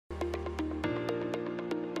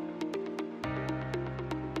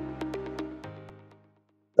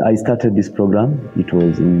I started this program, it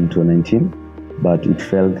was in 2019, but it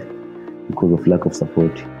failed because of lack of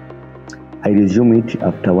support. I resumed it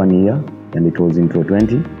after 1 year, and it was in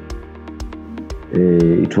 2020.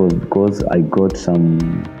 It was because I got some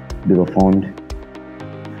little fund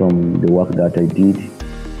from the work that I did.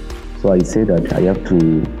 So I said that I have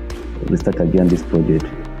to restart again this project.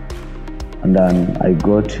 And then I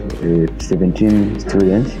got 17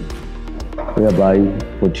 students, whereby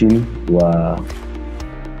 14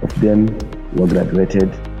 of them were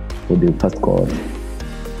graduated for the first cohort.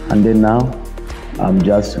 And then now I'm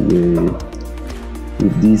just with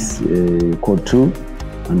this cohort 2,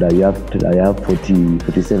 and I have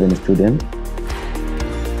 47 students.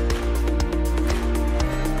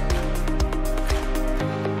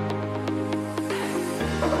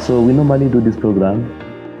 So we normally do this program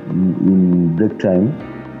in break time,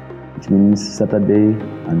 which means Saturday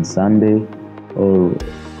and Sunday, or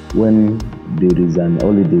when there is an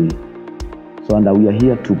holiday. So, and we are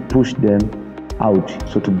here to push them out,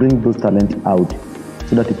 so to bring those talents out,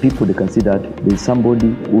 so that the people, they can see that there is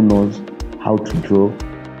somebody who knows how to draw,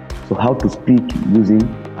 so how to speak using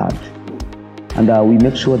art. And we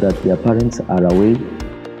make sure that their parents are away,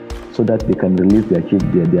 so that they can release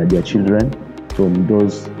their children from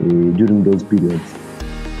those during those periods.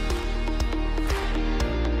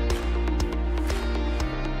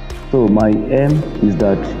 So my aim is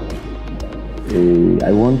that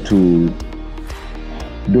I want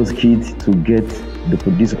those kids to get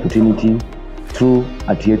this opportunity through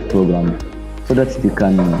a YETU program, so that they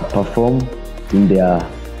can perform in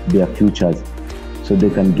their futures, so they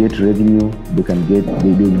can get revenue, they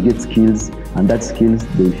will get skills, and that skills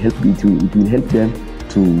it will help them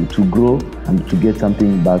to grow and to get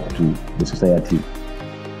something back to the society.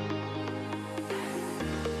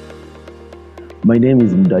 My name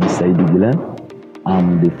is Mdadi Saidi Gilan.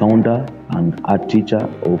 I'm the founder and art teacher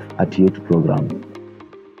of a YETU program.